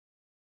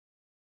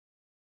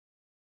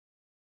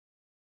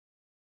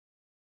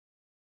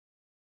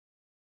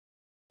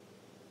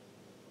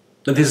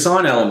The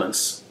design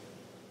elements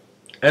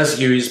as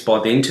used by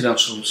the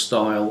international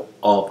style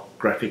of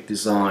graphic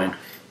design.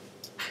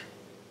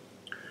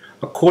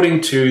 According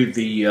to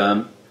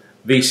the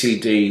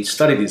VCD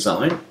study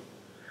design,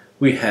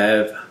 we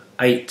have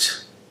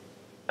 8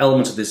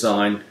 elements of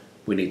design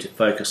we need to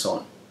focus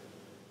on.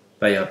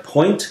 They are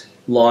point,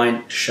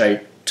 line,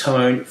 shape,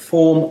 tone,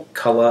 form,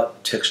 color,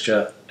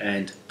 texture,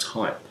 and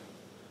type.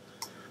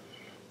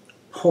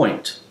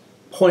 Point.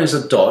 Point is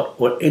a dot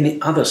or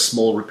any other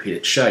small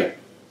repeated shape.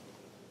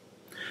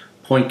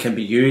 Point can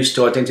be used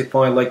to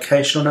identify a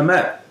location on a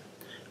map,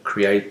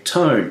 create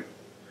tone,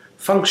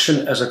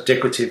 function as a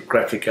decorative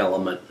graphic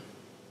element.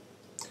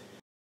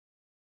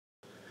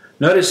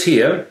 Notice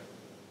here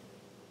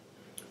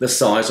the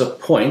size of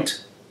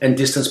point and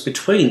distance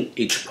between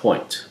each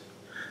point.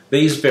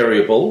 These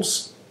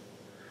variables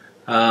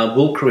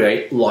will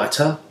create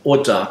lighter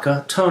or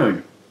darker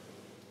tone.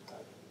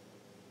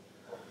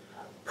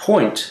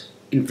 Point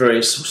in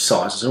various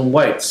sizes and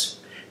weights,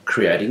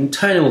 creating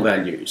tonal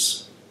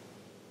values.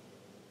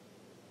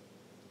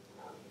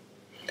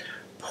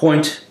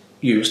 Point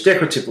used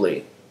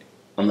decoratively.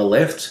 On the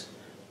left,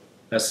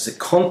 that's a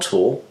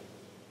contour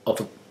of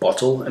a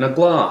bottle and a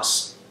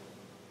glass.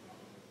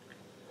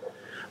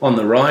 On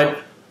the right,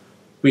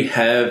 we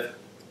have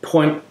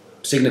point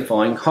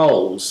signifying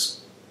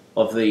holes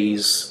of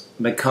these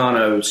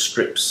Meccano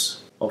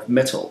strips of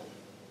metal.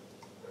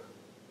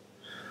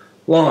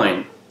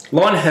 Line.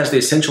 Line has the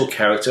essential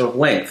character of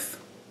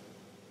length.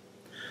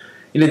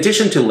 In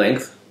addition to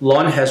length,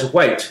 line has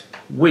weight,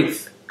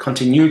 width,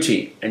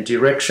 continuity, and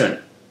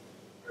direction.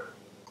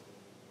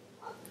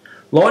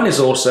 Line is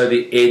also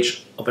the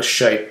edge of a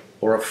shape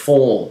or a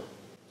form.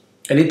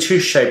 Any two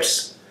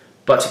shapes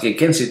butting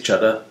against each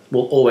other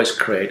will always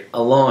create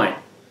a line.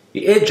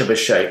 The edge of a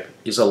shape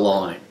is a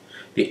line.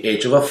 The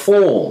edge of a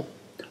form,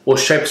 or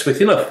shapes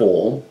within a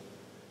form,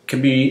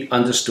 can be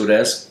understood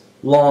as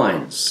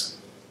lines.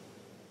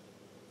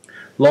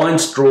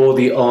 Lines draw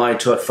the eye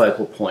to a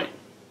focal point.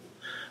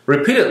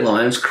 Repeated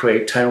lines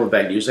create tonal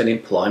values and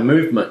imply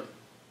movement.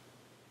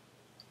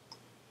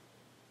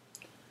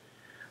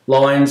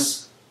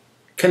 Lines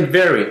can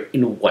vary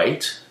in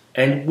weight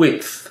and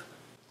width.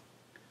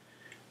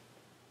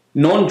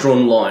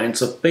 Non-drawn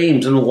lines of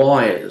beams and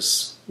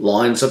wires,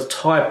 lines of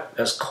type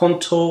as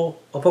contour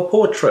of a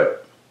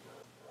portrait.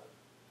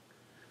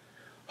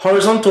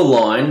 Horizontal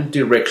line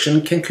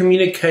direction can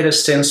communicate a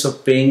sense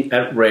of being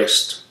at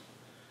rest.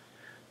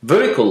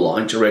 Vertical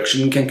line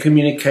direction can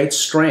communicate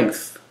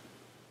strength.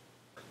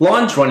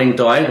 Lines running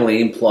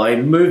diagonally imply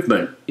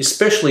movement,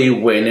 especially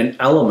when an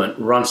element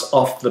runs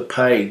off the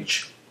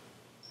page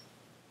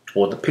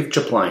or the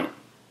picture plane.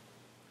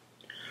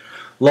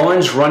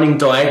 Lines running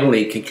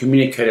diagonally can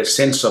communicate a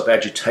sense of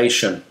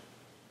agitation.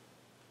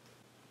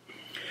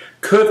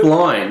 Curved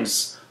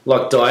lines,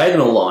 like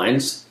diagonal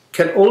lines,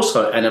 can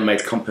also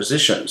animate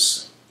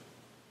compositions.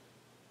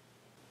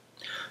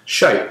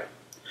 Shape.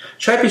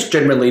 Shape is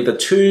generally the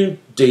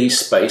 2D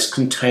space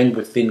contained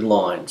within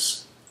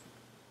lines.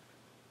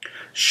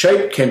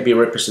 Shape can be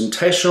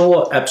representational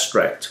or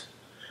abstract.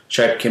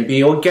 Shape can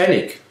be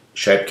organic.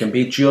 Shape can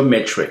be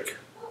geometric.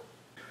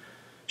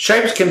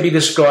 Shapes can be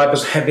described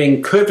as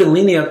having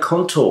curvilinear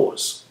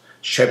contours.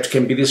 Shapes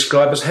can be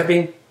described as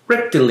having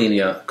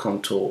rectilinear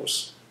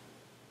contours.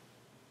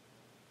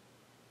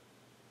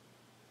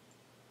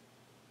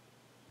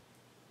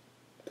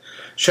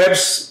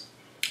 Shapes,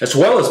 as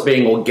well as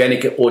being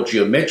organic or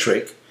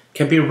geometric,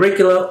 can be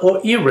regular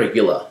or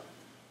irregular.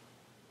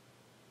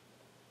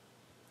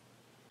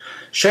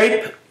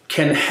 Shape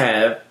can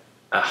have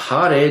a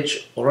hard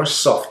edge or a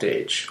soft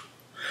edge.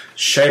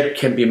 Shape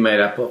can be made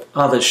up of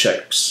other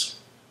shapes.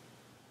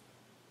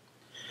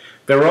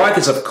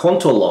 Varieties of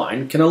contour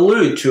line can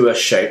allude to a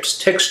shape's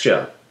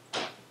texture.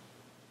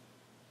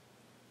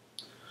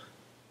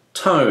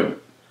 Tone.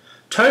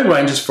 Tone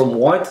ranges from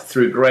white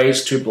through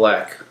greys to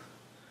black.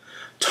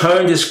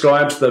 Tone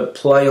describes the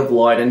play of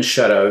light and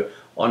shadow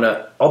on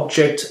an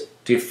object,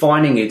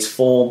 defining its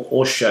form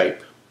or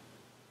shape.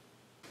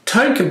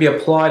 Tone can be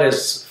applied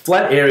as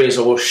flat areas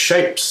or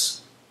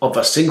shapes of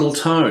a single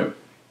tone.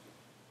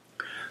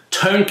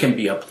 Tone can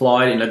be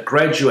applied in a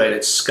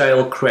graduated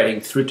scale,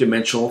 creating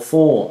three-dimensional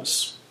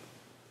forms.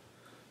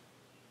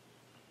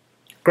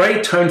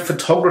 Grey tone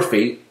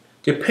photography,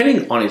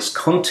 depending on its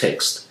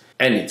context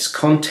and its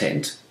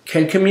content,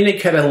 can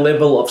communicate a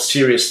level of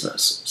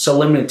seriousness,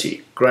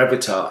 solemnity,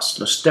 gravitas,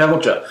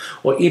 nostalgia,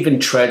 or even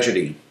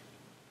tragedy,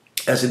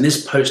 as in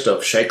this poster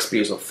of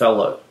Shakespeare's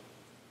Othello.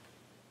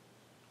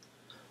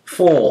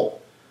 Form.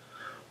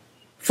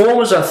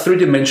 Forms are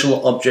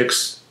three-dimensional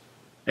objects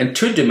and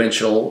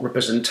two-dimensional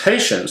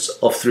representations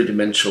of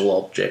three-dimensional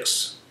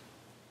objects.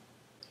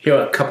 Here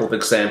are a couple of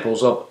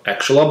examples of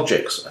actual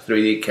objects, a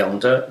 3D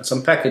calendar and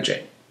some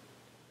packaging.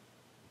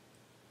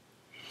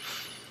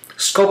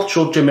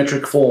 Sculptural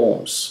geometric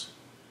forms.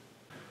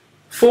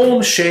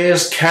 Form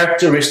shares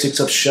characteristics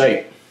of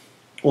shape.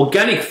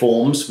 Organic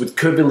forms with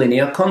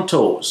curvilinear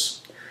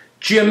contours.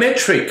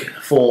 Geometric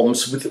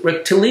forms with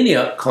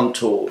rectilinear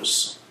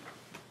contours.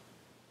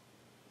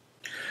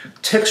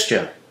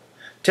 Texture.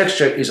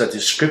 Texture is a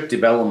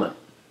descriptive element.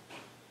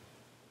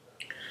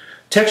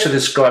 Texture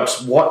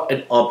describes what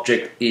an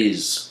object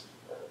is.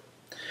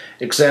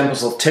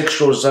 Examples of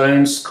textural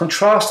zones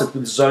contrasted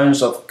with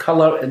zones of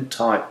color and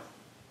type.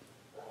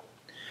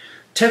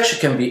 Texture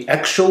can be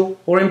actual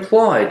or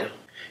implied.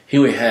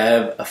 Here we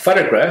have a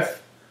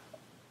photograph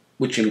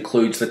which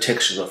includes the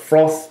textures of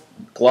froth,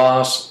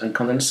 glass and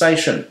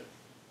condensation.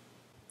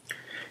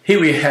 Here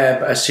we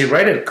have a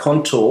serrated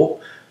contour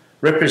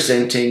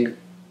representing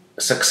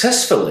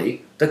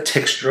successfully the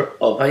texture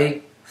of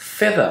a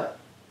feather.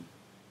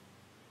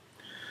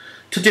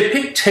 To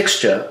depict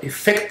texture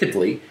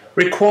effectively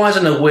requires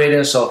an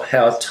awareness of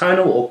how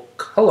tonal or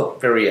colour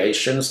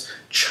variations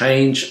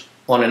change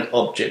on an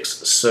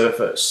object's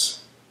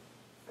surface.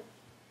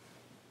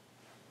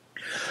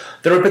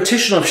 The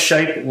repetition of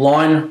shape,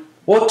 line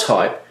or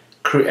type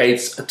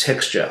creates a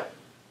texture.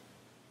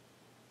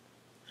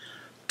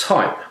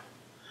 Type.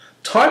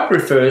 Type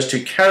refers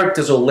to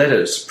characters or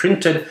letters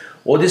printed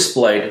or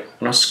displayed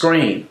on a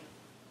screen.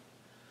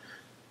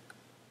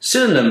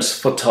 Synonyms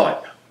for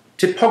type.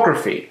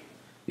 Typography,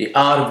 the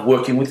art of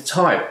working with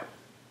type.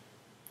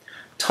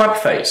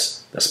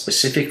 Typeface, the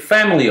specific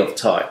family of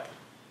type.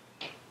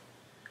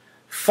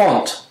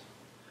 Font,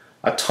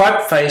 a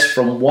typeface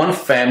from one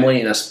family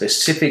in a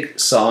specific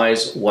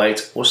size,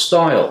 weight or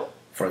style.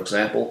 For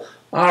example,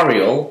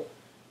 Arial,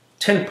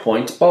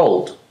 10-point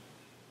bold.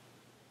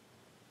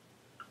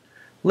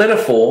 Letter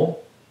form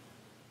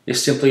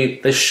is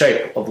simply the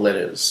shape of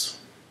letters.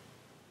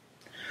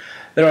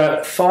 There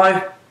are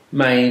 5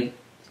 main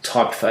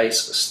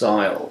typeface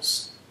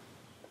styles: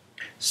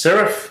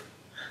 serif,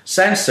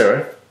 sans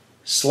serif,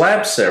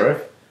 slab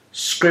serif,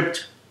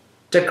 script,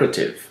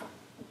 decorative.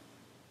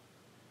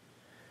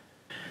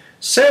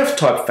 Serif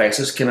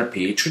typefaces can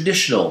appear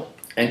traditional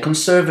and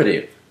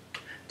conservative,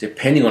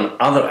 depending on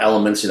other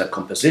elements in a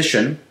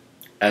composition,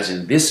 as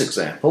in this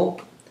example.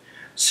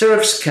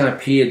 Serifs can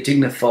appear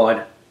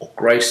dignified or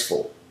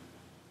graceful.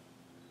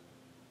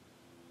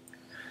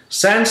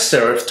 Sans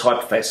serif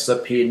typefaces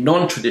appear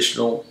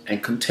non-traditional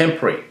and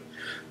contemporary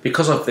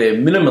because of their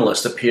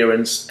minimalist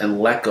appearance and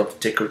lack of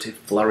decorative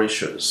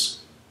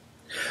flourishes.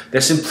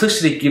 Their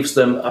simplicity gives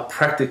them a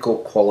practical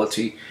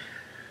quality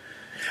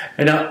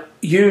and are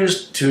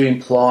used to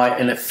imply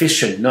an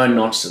efficient,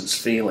 no-nonsense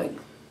feeling.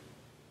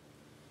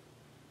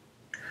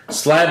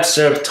 Slab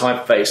serif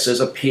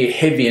typefaces appear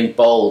heavy and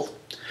bold.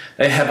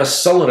 They have a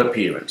solid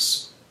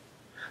appearance.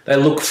 They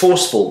look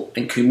forceful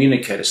and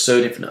communicate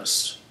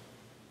assertiveness.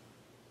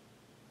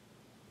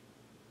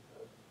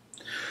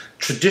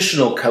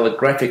 Traditional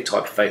calligraphic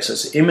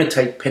typefaces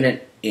imitate pen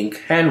and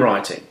ink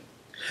handwriting.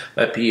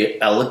 They appear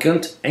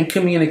elegant and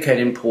communicate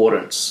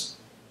importance.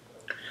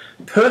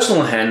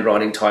 Personal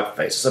handwriting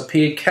typefaces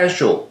appear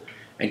casual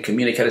and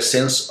communicate a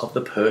sense of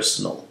the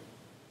personal.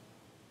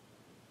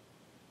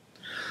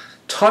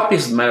 Type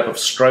is made up of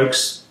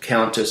strokes,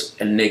 counters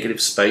and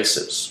negative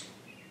spaces.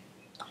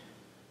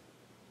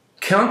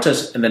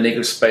 Counters and the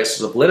negative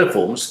spaces of letter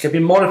forms can be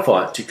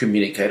modified to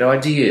communicate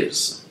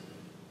ideas.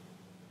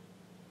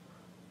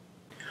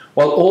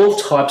 While all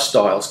type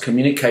styles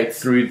communicate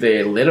through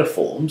their letter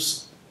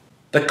forms,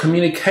 the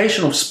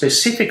communication of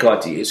specific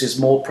ideas is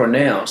more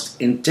pronounced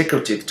in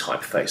decorative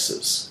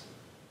typefaces.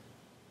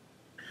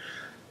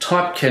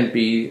 Type can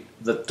be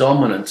the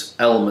dominant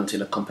element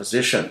in a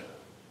composition.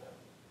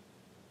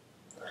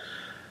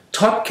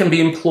 Type can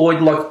be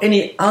employed like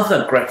any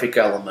other graphic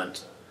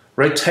element,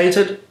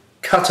 rotated,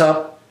 cut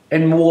up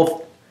and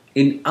morphed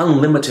in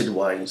unlimited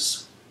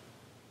ways.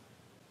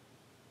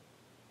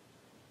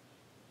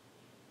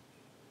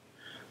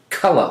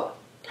 Colour.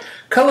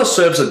 Colour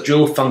serves a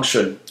dual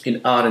function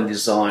in art and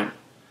design,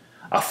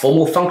 a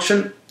formal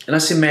function and a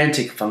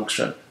semantic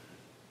function.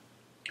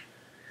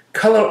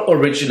 Colour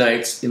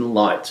originates in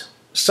light.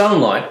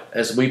 Sunlight,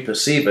 as we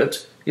perceive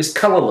it, is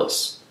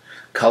colourless.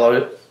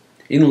 Colour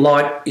in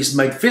light is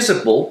made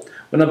visible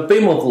when a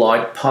beam of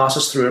light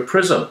passes through a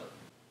prism.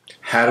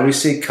 How do we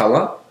see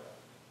colour?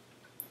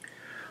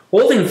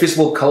 All the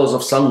invisible colours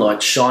of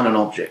sunlight shine on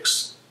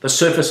objects. The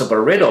surface of a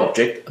red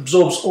object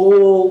absorbs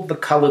all the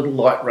coloured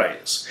light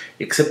rays,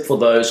 except for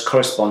those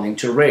corresponding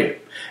to red,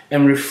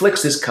 and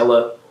reflects this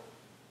colour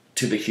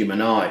to the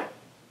human eye.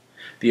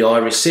 The eye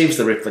receives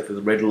the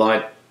reflected red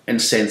light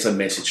and sends a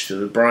message to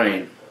the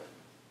brain.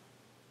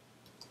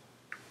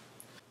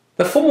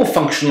 The formal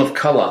function of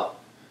colour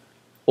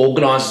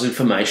organises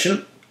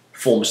information,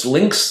 forms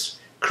links,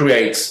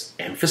 creates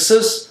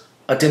emphasis,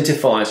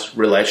 identifies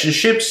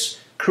relationships,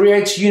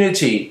 creates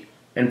unity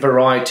and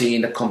variety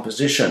in the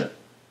composition.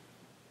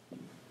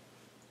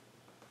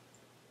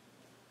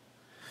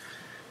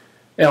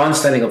 Our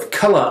understanding of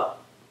colour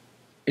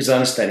is an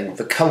understanding of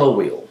the colour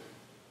wheel,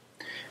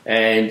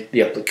 and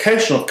the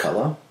application of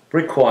colour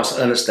requires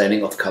an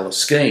understanding of colour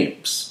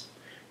schemes.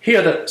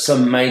 Here are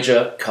some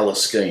major colour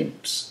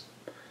schemes: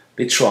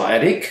 the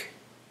triadic,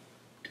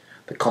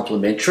 the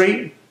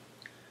complementary,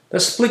 the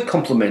split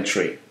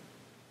complementary,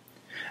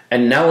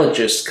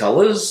 analogous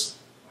colours,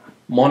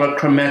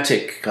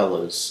 monochromatic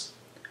colours,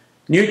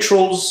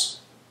 neutrals,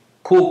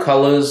 cool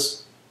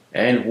colors,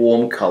 and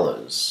warm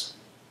colors.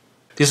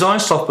 Design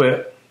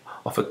software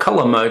offer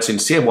color modes in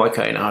CMYK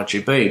and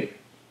RGB.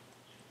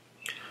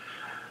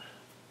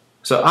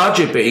 So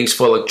RGB is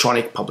for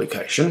electronic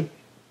publication.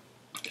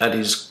 That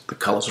is, the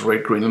colors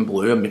red, green and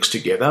blue are mixed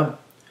together,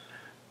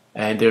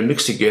 and they're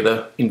mixed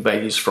together in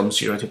values from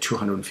 0 to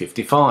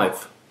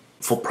 255.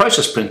 For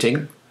process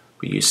printing,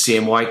 we use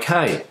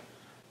CMYK.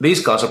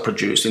 These guys are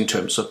produced in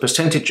terms of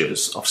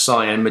percentages of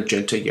cyan,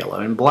 magenta,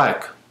 yellow and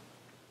black.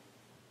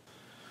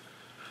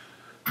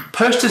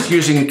 Posters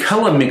using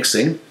color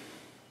mixing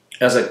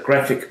as a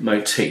graphic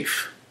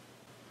motif.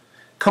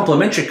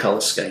 Complementary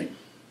color scheme.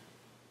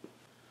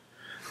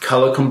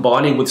 Color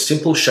combining with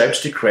simple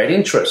shapes to create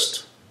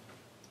interest.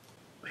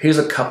 Here's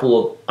a couple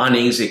of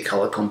uneasy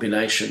color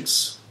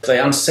combinations. They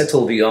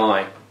unsettle the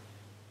eye.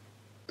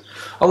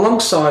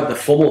 Alongside the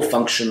formal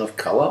function of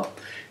color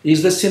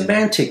is the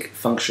semantic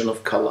function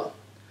of color.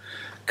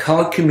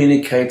 Color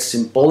communicates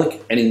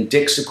symbolic and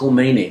indexical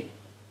meaning.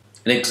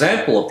 An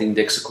example of the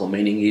indexical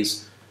meaning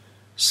is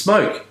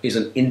smoke is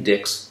an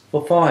index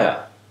for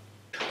fire.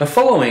 The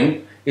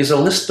following is a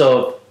list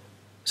of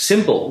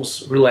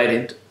symbols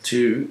related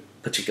to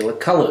particular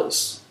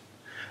colors.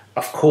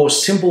 Of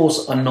course,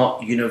 symbols are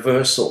not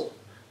universal.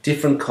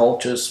 Different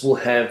cultures will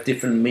have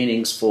different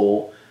meanings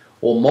for,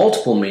 or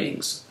multiple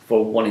meanings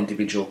for one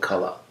individual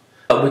color.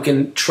 But we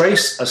can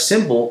trace a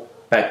symbol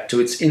back to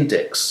its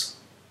index.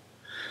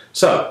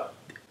 So,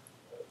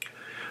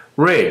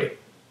 red,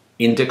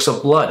 index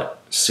of blood,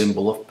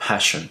 symbol of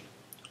passion.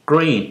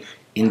 Green,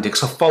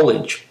 index of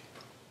foliage,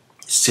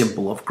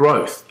 symbol of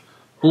growth.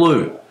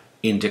 Blue,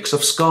 index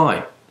of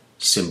sky,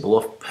 symbol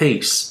of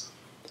peace.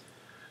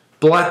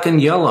 Black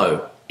and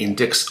yellow,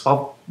 index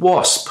of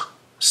wasp,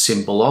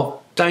 symbol of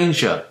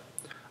danger.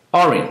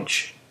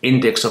 Orange,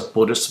 index of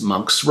Buddhist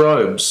monks'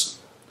 robes,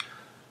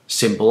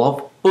 symbol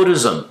of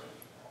Buddhism.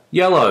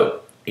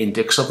 Yellow,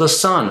 index of the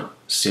sun,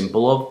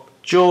 symbol of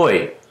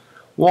joy.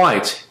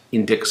 White,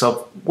 index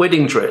of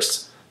wedding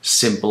dress,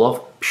 symbol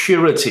of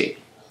purity.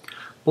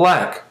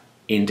 Black,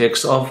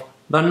 index of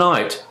the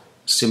night,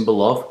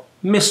 symbol of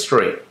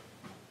mystery.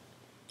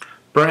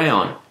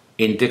 Brown,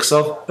 index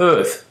of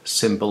earth,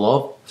 symbol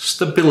of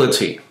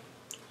stability.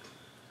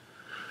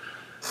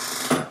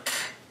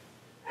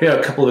 Here are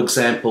a couple of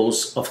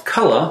examples of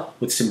colour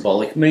with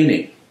symbolic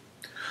meaning.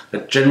 The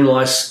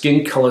generalised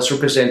skin colours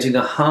representing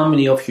the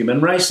harmony of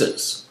human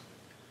races.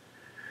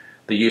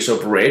 The use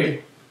of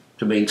red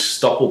to mean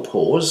stop or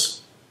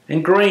pause,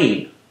 and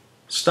green,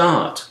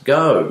 start,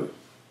 go.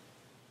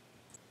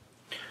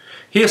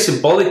 Here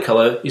symbolic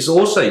colour is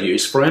also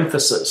used for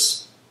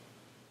emphasis.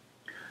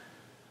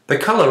 The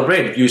colour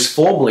red used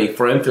formally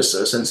for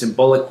emphasis and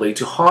symbolically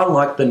to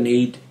highlight the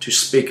need to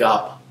speak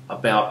up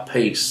about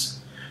peace.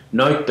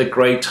 Note the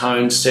grey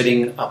tone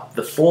setting up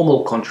the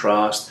formal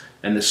contrast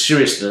and the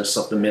seriousness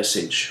of the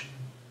message.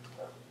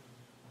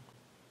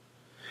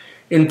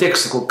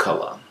 Indexical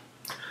colour.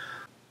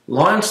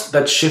 Lines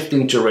that shift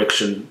in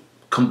direction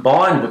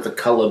combined with the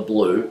colour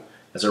blue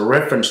as a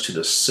reference to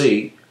the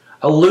sea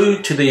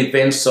allude to the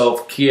events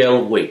of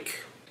Kiel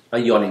Week, a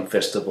yachting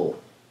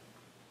festival.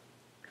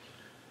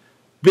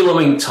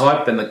 Billowing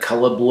type and the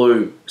colour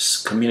blue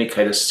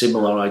communicate a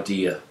similar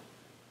idea.